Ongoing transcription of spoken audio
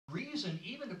reason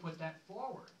even to put that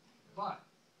forward. But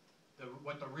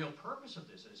what the real purpose of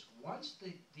this is, once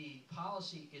the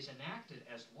policy is enacted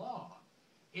as law,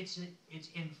 it's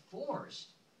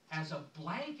enforced as a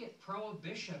blanket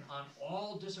prohibition on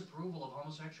all disapproval of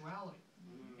homosexuality.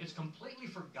 It's completely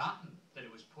forgotten that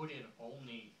it was put in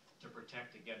only to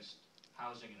protect against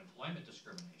housing and employment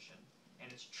discrimination,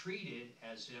 and it's treated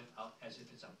as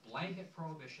if it's a blanket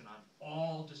prohibition on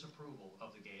all disapproval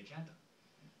of the gay agenda.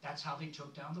 That's how they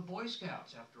took down the Boy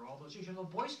Scouts after all those years. You know,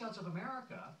 the Boy Scouts of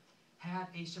America had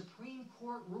a Supreme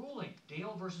Court ruling,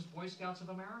 Dale versus Boy Scouts of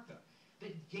America,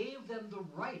 that gave them the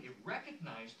right, it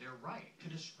recognized their right to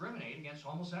discriminate against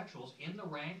homosexuals in the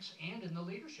ranks and in the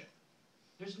leadership.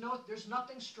 There's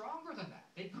nothing stronger than that.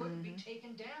 They couldn't be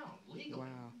taken down legally.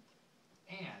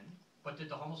 Wow. But did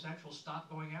the homosexuals stop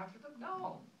going after them?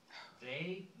 No.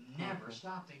 They never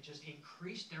stopped. They just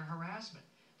increased their harassment.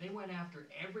 They went after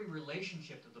every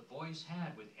relationship that the boys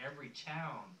had with every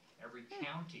town, every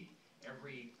county,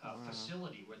 every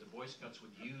facility where the Boy Scouts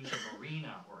would use a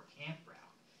marina or a campground,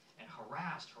 and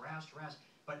harassed.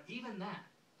 But even that,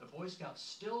 the Boy Scouts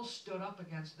still stood up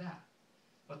against that.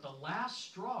 But the last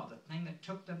straw, the thing that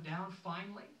took them down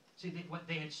finally, see,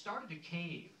 they had started to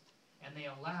cave, and they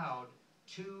allowed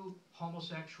 2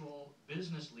 homosexual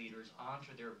business leaders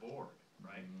onto their board,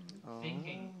 right?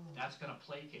 Thinking that's going to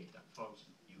placate them. Folks,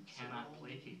 you cannot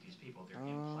placate these people. They're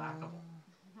implacable,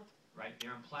 right?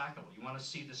 They're implacable. You want to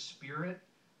see the spirit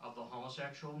of the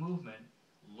homosexual movement?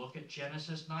 Look at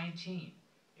Genesis 19.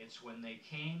 It's when they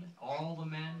came, all the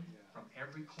men from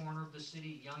every corner of the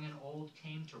city, young and old,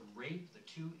 came to rape the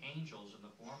 2 angels in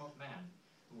the form of men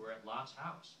who were at Lot's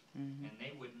house. And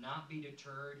they would not be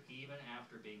deterred even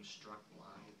after being struck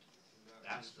blind.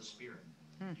 That's the spirit.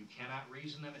 You cannot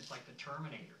reason them. It's like the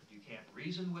Terminator. You can't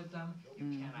reason with them.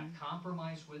 You cannot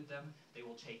compromise with them. They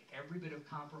will take every bit of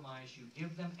compromise you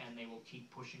give them, and they will keep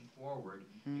pushing forward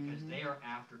because they are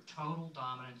after total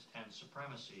dominance and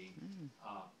supremacy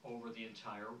over the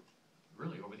entire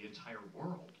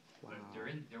world. Wow.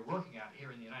 They're working out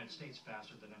here in the United States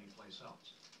faster than any place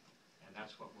else. And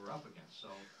that's what we're up against. So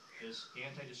this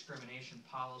anti-discrimination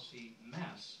policy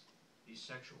mess, these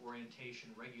sexual orientation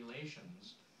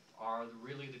regulations, are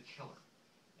really the killer.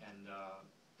 And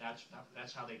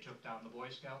that's how they took down the Boy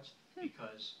Scouts,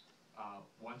 because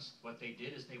once what they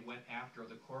did is they went after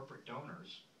the corporate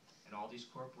donors, and all these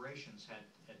corporations had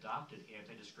adopted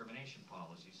anti-discrimination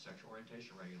policies, sexual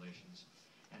orientation regulations,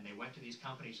 and they went to these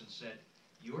companies and said,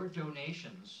 your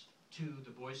donations to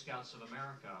the Boy Scouts of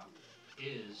America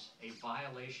is a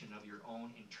violation of your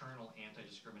own internal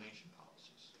anti-discrimination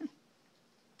policies.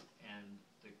 And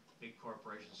the big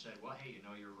corporations said, well, hey, you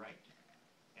know, you're right.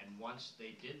 And once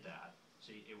they did that,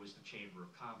 see, it was the Chamber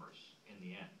of Commerce in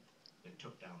the end that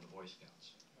took down the Boy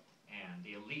Scouts. And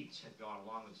the elites had gone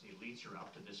along with the elites are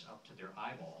up to their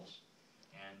eyeballs.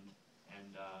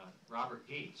 And Robert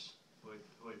Gates, who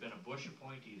had been a Bush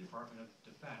appointee, Department of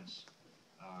Defense,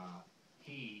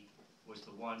 he was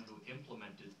the one who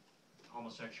implemented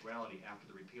homosexuality after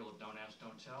the repeal of Don't Ask,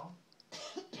 Don't Tell.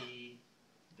 He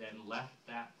then left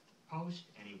that post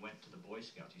and he went to the Boy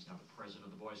Scouts. He's now the president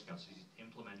of the Boy Scouts. He's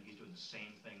doing the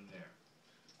same thing there,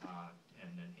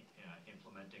 and then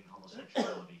implementing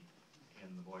homosexuality in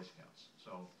the Boy Scouts.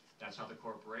 So that's how the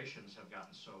corporations have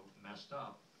gotten so messed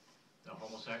up. The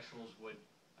homosexuals would,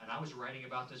 and I was writing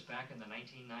about this back in the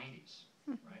 1990s,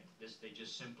 right?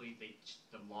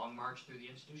 The long march through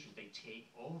the institutions, they take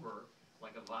over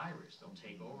like a virus. They'll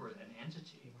take over an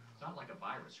entity. It's not like a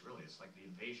virus, really. It's like the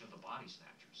invasion of the body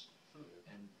snatchers.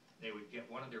 And they would get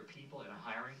one of their people in a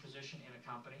hiring position in a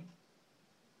company,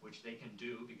 which they can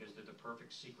do because they're the perfect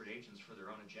secret agents for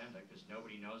their own agenda, because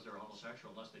nobody knows they're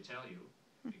homosexual unless they tell you,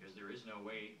 because there is no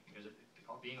way, because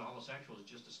being a homosexual is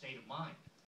just a state of mind.